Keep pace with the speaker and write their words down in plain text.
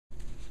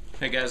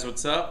Hey guys,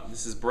 what's up?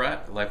 This is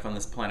Bret, Life on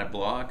This Planet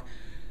blog,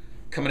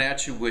 coming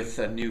at you with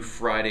a new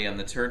Friday on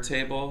the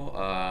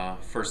Turntable.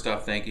 First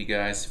off, thank you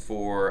guys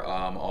for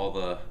all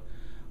the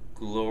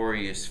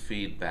glorious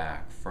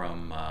feedback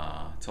from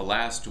to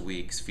last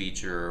week's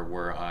feature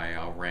where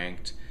I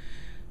ranked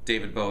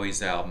David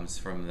Bowie's albums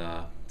from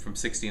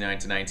 '69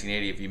 to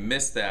 1980. If you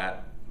missed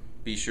that,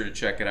 be sure to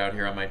check it out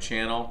here on my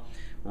channel,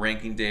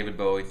 ranking David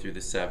Bowie through the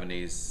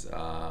 '70s.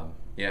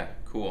 Yeah,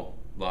 cool.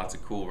 Lots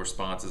of cool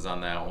responses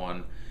on that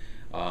one.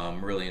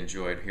 Really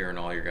enjoyed hearing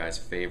all your guys'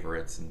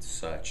 favorites and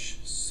such.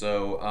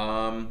 So,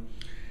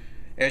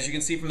 as you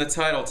can see from the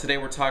title, today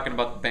we're talking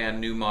about the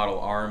band New Model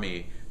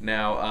Army.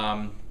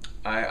 Now,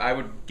 I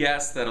would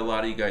guess that a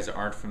lot of you guys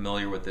aren't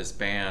familiar with this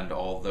band,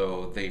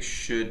 although they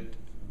should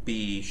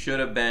be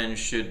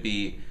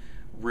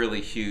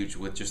really huge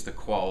with just the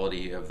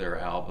quality of their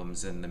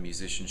albums and the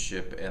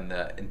musicianship and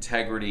the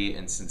integrity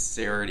and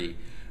sincerity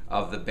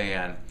of the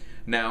band.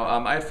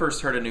 Now, I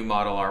first heard of New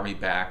Model Army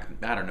back,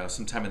 I don't know,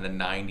 sometime in the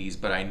 90s,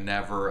 but I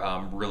never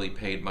really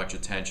paid much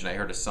attention. I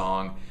heard a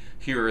song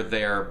here or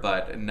there,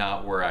 but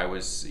not where I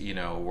was,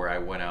 where I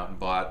went out and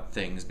bought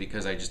things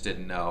because I just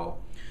didn't know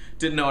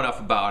enough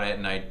about it,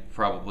 and I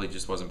probably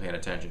just wasn't paying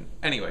attention.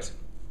 Anyways,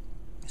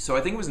 so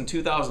I think it was in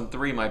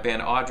 2003 my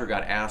band Audra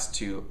got asked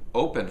to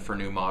open for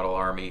New Model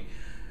Army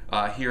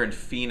here in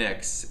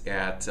Phoenix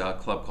at a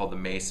club called the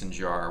Mason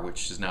Jar,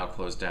 which is now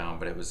closed down,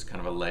 but it was kind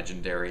of a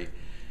legendary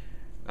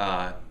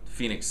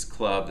Phoenix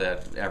club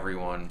that every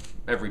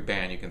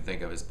band you can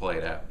think of has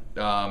played at.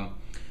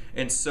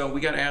 And so we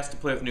got asked to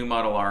play with New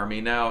Model Army.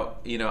 Now,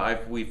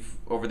 we've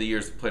over the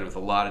years played with a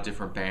lot of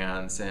different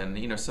bands,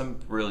 and some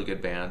really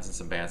good bands and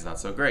some bands not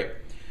so great.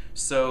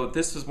 So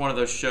this was one of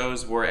those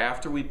shows where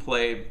after we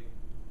played,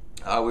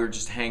 we were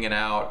just hanging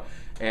out,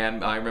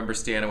 and I remember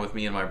standing with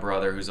me and my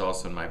brother, who's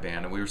also in my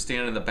band, and we were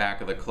standing in the back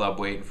of the club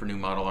waiting for New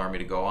Model Army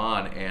to go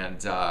on,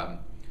 and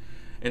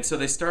so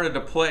they started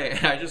to play,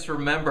 and I just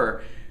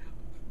remember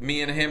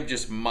me and him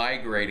just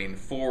migrating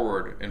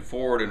forward and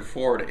forward and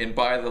forward, and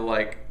by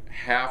the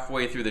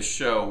halfway through the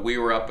show, we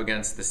were up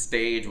against the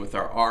stage with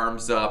our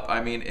arms up.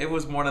 I mean, it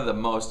was one of the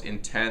most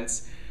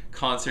intense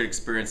concert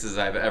experiences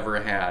I've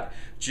ever had.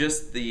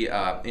 Just the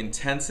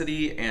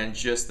intensity and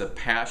just the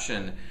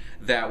passion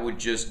that would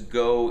just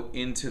go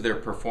into their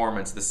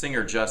performance. The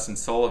singer, Justin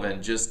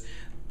Sullivan, just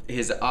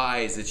his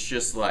eyes, it's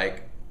just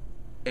like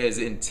as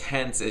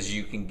intense as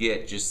you can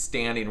get, just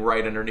standing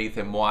right underneath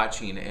him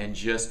watching, and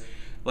just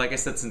like I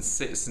said,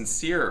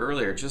 sincere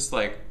earlier, just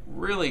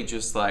really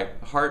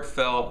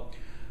heartfelt,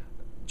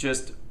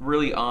 just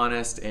really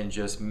honest, and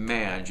just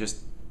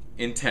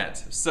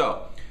intense.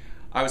 So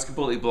I was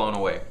completely blown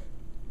away.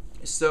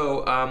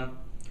 So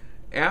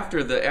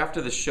after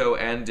the show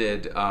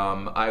ended,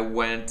 I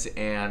went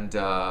and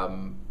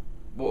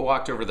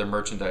walked over to the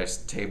merchandise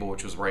table,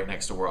 which was right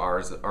next to where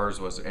ours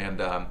was,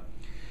 and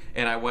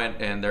I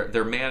went, and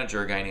their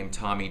manager, a guy named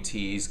Tommy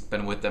T, he's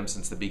been with them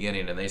since the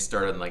beginning, and they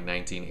started in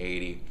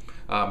 1980.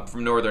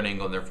 From Northern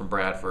England, they're from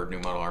Bradford, New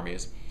Model Army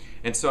is.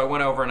 And so I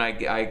went over and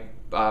I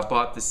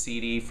bought the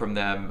CD from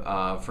them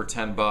for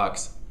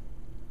 $10.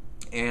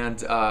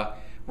 And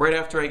right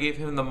after I gave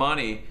him the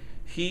money,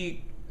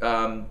 he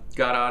got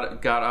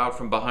out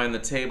from behind the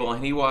table,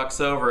 and he walks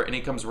over and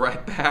he comes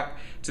right back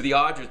to the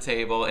Audra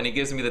table, and he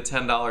gives me the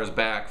 $10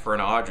 back for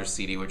an Audra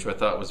CD, which I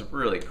thought was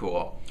really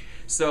cool.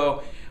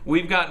 So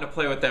we've gotten to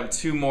play with them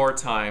 2 more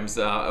times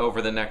over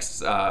the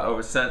next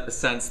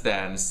since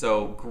then.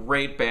 So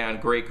great band,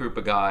 great group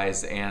of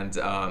guys, and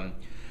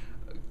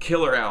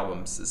killer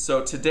albums.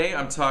 So today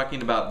I'm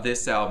talking about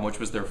this album, which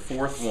was their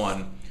 4th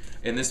one,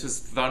 and this was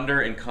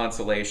Thunder and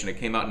Consolation. It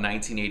came out in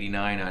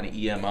 1989 on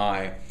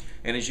EMI,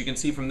 and as you can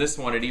see from this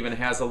one, it even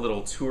has a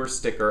little tour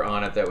sticker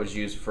on it that was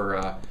used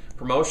for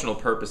promotional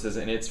purposes,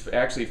 and it's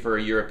actually for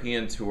a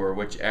European tour,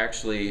 which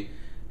actually,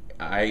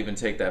 I even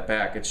take that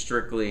back, it's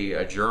strictly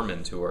a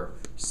German tour.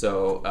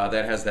 So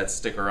that has that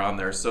sticker on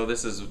there. So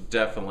this is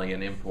definitely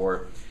an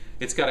import.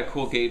 It's got a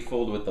cool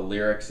gatefold with the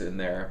lyrics in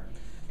there.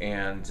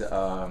 And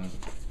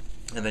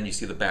then you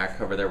see the back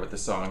cover there with the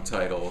song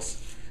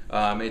titles.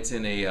 It's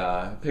in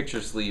a picture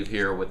sleeve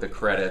here with the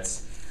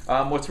credits.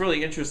 What's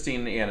really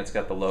interesting, and it's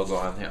got the logo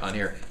on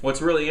here.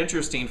 What's really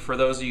interesting for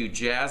those of you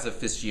jazz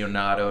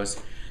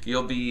aficionados,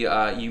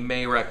 you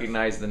may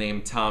recognize the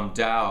name Tom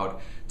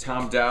Dowd.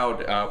 Tom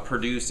Dowd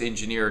produced,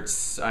 engineered,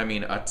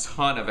 a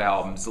ton of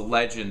albums, a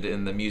legend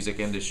in the music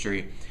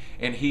industry.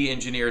 And he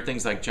engineered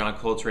things like John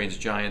Coltrane's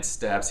Giant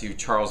Steps,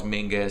 Charles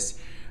Mingus,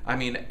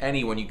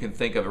 anyone you can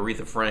think of,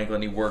 Aretha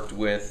Franklin he worked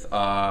with,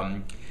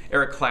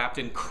 Eric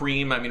Clapton,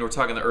 Cream, we're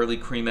talking the early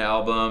Cream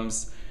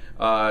albums,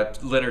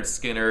 Lynyrd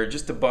Skynyrd,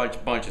 just a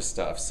bunch of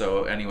stuff.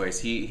 So anyways,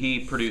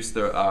 he produced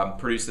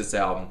this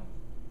album.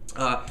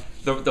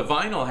 The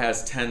vinyl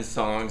has 10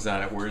 songs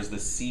on it, whereas the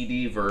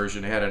CD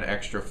version had an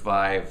extra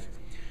five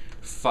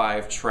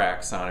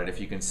tracks on it, if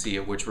you can see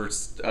it, which were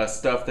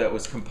stuff that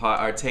was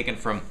taken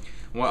from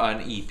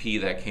an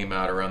EP that came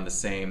out around the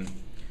same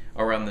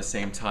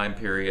time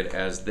period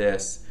as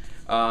this.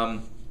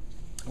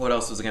 What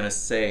else was I going to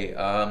say?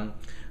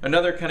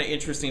 another kind of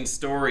interesting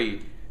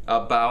story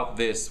about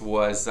this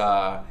was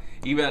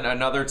even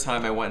another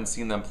time I went and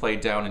seen them play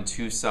down in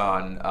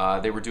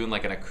Tucson. They were doing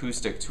like an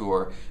acoustic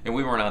tour, and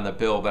we weren't on the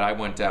bill, but I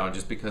went down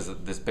just because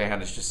this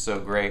band is just so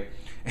great.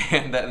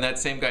 And that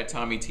same guy,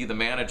 Tommy T, the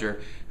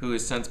manager, who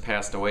has since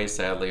passed away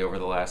sadly over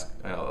the last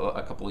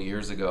a couple of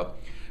years ago.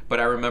 But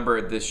I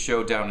remember this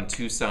show down in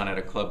Tucson at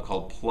a club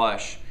called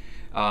Plush.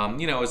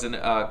 You know, it was an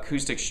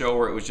acoustic show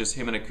where it was just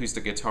him and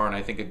acoustic guitar, and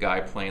I think a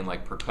guy playing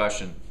like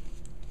percussion.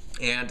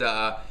 And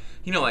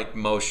you know, like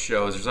most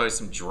shows, there's always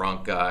some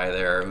drunk guy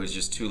there who's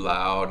just too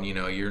loud. And, you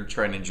know, you're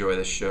trying to enjoy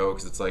the show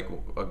because it's like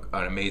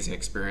an amazing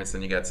experience.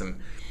 Then you got some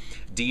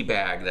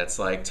D-bag that's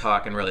like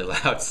talking really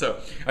loud. So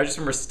I just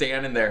remember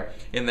standing there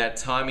in that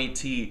Tommy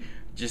T,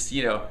 just,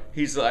 you know,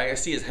 he's like, I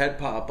see his head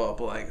pop up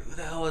like, who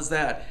the hell is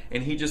that?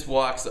 And he just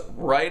walks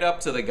right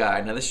up to the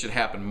guy. Now this should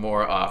happen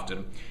more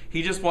often.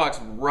 He just walks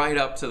right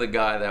up to the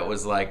guy that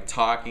was like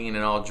talking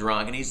and all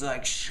drunk, and he's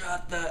like,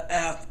 shut the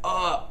F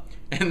up.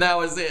 And that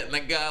was it. And the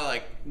guy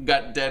like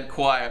got dead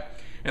quiet,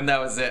 and that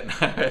was it.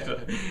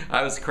 And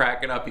I was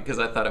cracking up because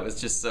I thought it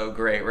was just so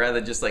great. Rather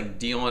than just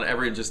like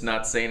everyone just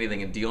not saying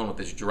anything and dealing with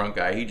this drunk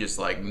guy, he just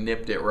like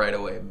nipped it right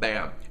away.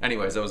 Bam.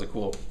 Anyways, that was a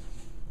cool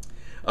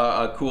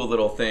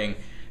little thing.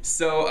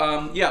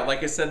 So yeah,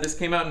 like I said, this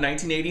came out in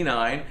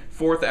 1989,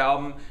 fourth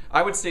album.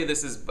 I would say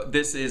this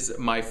is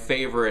my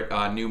favorite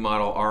New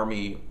Model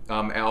Army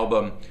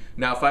album.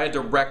 Now, if I had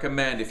to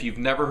recommend, if you've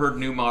never heard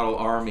New Model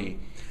Army,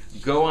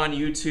 go on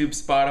YouTube,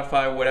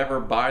 Spotify, whatever,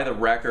 buy the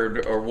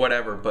record or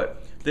whatever.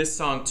 But this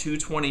song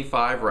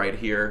 225 right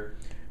here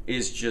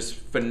is just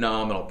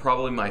phenomenal.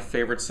 Probably my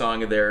favorite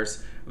song of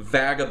theirs.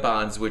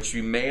 Vagabonds, which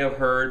you may have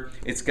heard.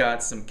 It's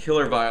got some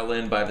killer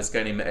violin by this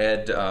guy named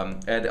Ed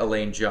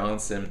Elaine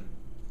Johnson.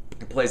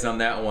 He plays on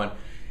that one.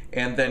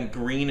 And then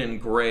Green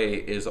and Gray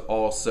is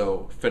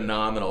also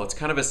phenomenal. It's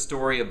kind of a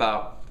story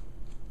about,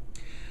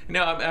 you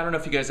know, I don't know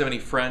if you guys have any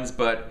friends,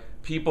 but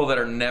people that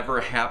are never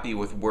happy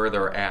with where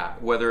they're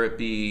at, whether it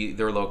be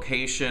their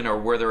location or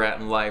where they're at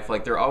in life.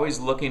 Like, they're always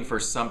looking for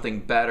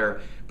something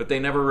better, but they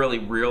never really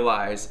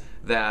realize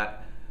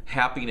that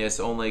happiness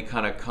only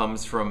kind of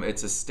comes from,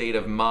 it's a state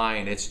of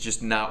mind. It's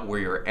just not where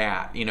you're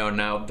at. You know,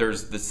 now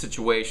there's the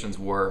situations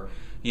where,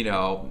 you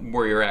know,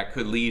 where you're at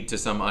could lead to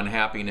some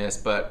unhappiness,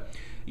 but,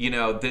 you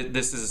know,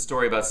 this is a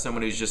story about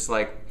someone who's just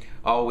like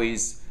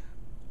always,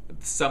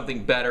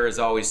 something better is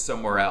always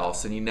somewhere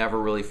else, and he never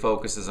really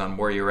focuses on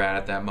where you're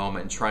at that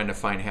moment and trying to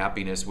find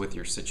happiness with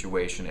your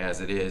situation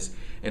as it is.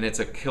 And it's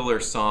a killer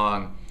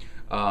song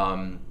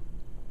kind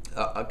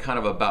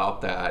of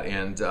about that,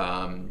 and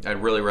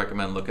I'd really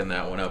recommend looking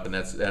that one up, and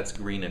that's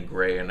Green and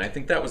Gray. And I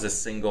think that was a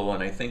single,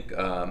 and I think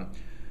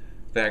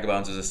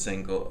Vagabonds was a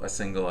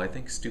single. I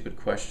think Stupid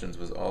Questions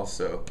was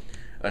also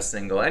a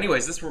single.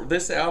 Anyways,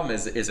 this album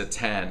is a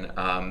 10.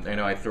 I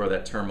know I throw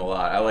that term a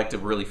lot. I like to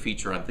really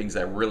feature on things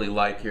I really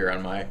like here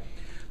on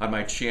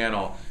my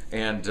channel,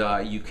 and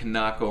you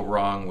cannot go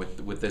wrong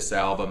with this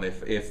album.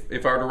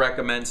 If I were to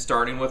recommend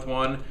starting with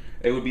one,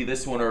 it would be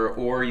this one,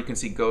 or you can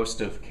see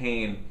Ghost of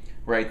Cain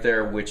right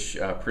there, which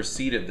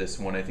preceded this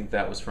one. I think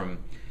that was from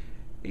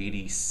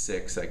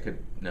 86.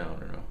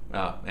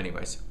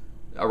 Anyways,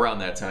 around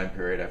that time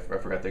period. I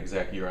forgot the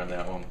exact year on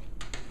that one,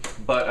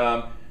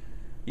 but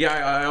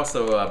yeah, I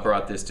also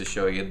brought this to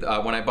show you.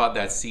 When I bought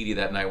that CD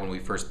that night when we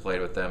first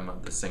played with them,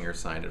 the singer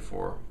signed it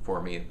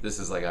for me. This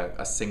is like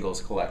a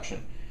singles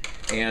collection.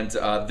 And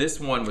this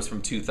one was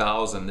from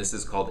 2000. This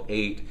is called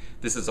 8.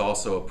 This is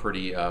also a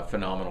pretty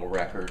phenomenal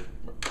record,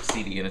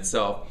 CD in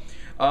itself.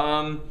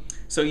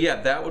 So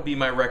yeah, that would be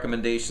my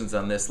recommendations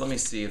on this. Let me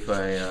see if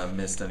I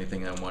missed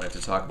anything I wanted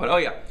to talk about. Oh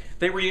yeah,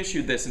 they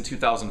reissued this in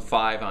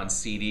 2005 on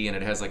CD, and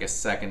it has like a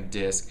second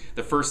disc.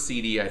 The first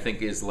CD, I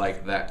think, is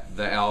like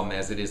the album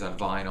as it is on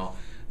vinyl.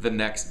 The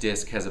next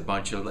disc has a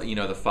bunch of, you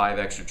know, the 5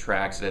 extra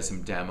tracks. It has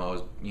some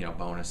demos, you know,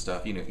 bonus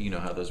stuff. You know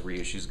how those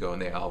reissues go,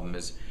 and the album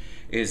is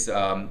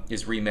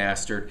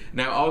remastered.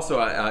 Now, also,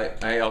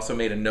 I also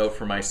made a note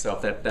for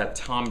myself that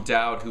Tom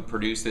Dowd, who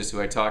produced this, who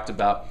I talked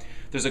about,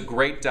 there's a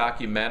great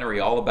documentary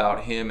all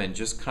about him and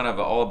just kind of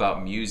all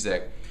about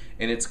music.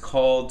 And it's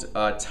called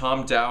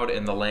Tom Dowd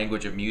and the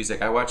Language of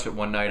Music. I watched it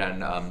one night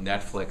on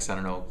Netflix, I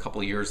don't know, a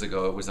couple of years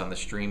ago. It was on the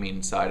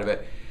streaming side of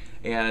it.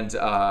 And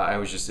it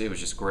was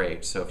just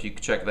great. So if you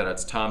check that out,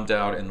 it's Tom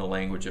Dowd and the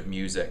Language of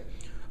Music.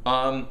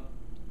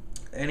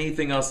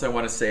 Anything else I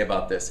want to say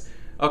about this?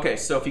 Okay,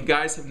 so if you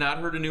guys have not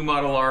heard of New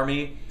Model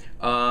Army,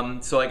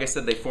 so like I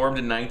said, they formed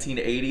in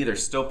 1980. They're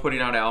still putting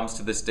out albums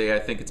to this day. I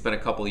think it's been a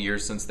couple of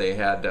years since they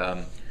had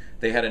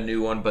a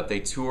new one, but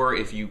they tour.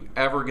 If you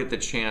ever get the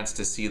chance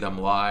to see them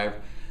live,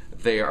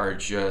 they are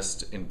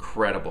just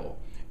incredible.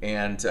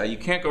 And you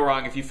can't go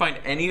wrong. If you find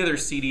any of their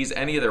CDs,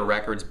 any of their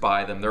records,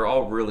 buy them. They're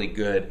all really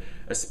good,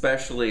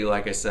 especially,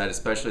 like I said,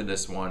 especially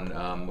this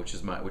one, which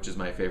is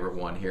my favorite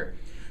one here.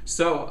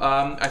 So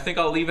I think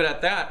I'll leave it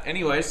at that.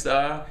 Anyways,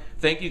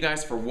 thank you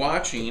guys for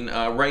watching.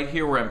 Right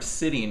here where I'm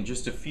sitting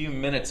just a few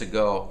minutes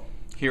ago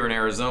here in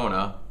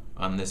Arizona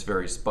on this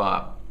very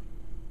spot,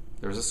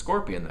 there's a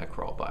scorpion that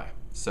crawled by.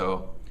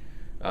 So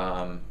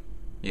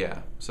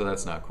Yeah, so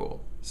that's not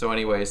cool. So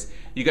anyways,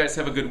 you guys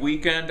have a good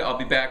weekend. I'll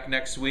be back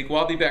next week. Well,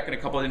 I'll be back in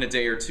a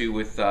day or two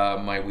with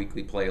my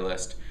weekly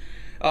playlist.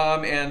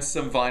 And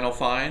some vinyl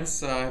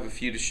finds. I have a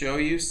few to show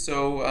you,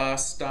 so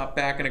stop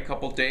back in a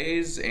couple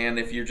days, and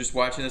if you're just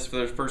watching this for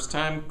the first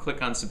time,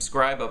 click on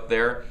subscribe up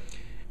there.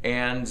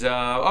 And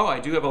oh, I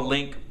do have a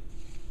link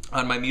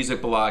on my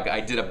music blog.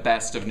 I did a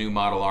best of New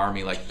Model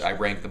Army, like I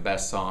ranked the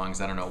best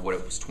songs. I don't know what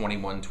it was,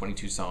 21,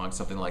 22 songs,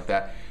 something like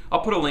that. I'll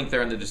put a link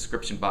there in the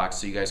description box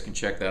so you guys can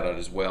check that out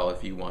as well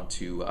if you want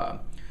to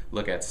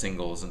look at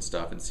singles and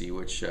stuff and see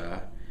which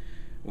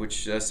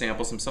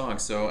sample some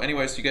songs. So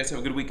anyways, you guys have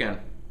a good weekend.